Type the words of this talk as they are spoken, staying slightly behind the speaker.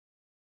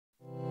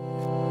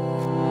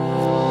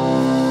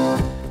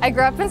I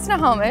grew up in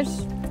Snohomish,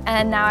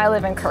 and now I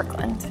live in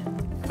Kirkland.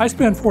 I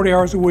spend 40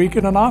 hours a week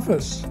in an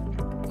office,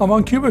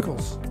 among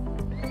cubicles.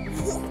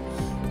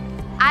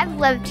 I've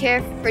lived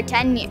here for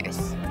 10 years.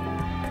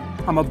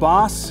 I'm a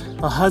boss,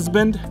 a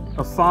husband,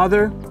 a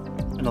father,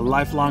 and a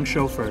lifelong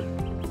chauffeur.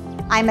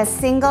 I'm a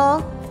single,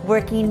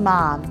 working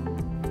mom.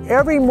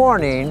 Every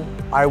morning,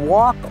 I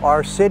walk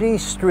our city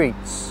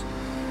streets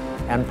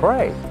and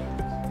pray.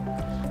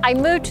 I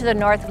moved to the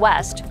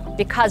Northwest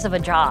because of a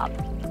job.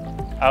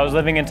 I was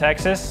living in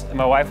Texas, and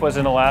my wife was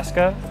in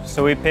Alaska,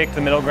 so we picked the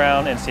middle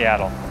ground in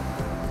Seattle.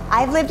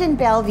 I've lived in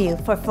Bellevue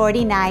for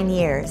 49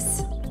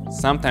 years.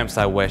 Sometimes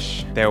I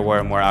wish there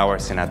were more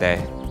hours in a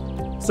day.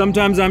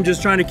 Sometimes I'm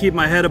just trying to keep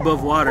my head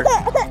above water.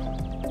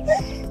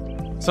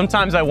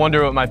 Sometimes I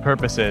wonder what my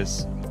purpose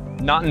is.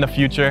 Not in the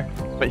future,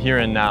 but here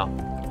and now.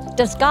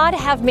 Does God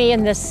have me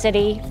in this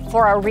city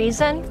for a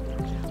reason?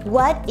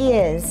 What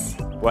is?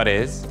 What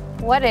is?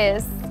 What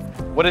is?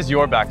 What is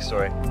your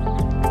backstory?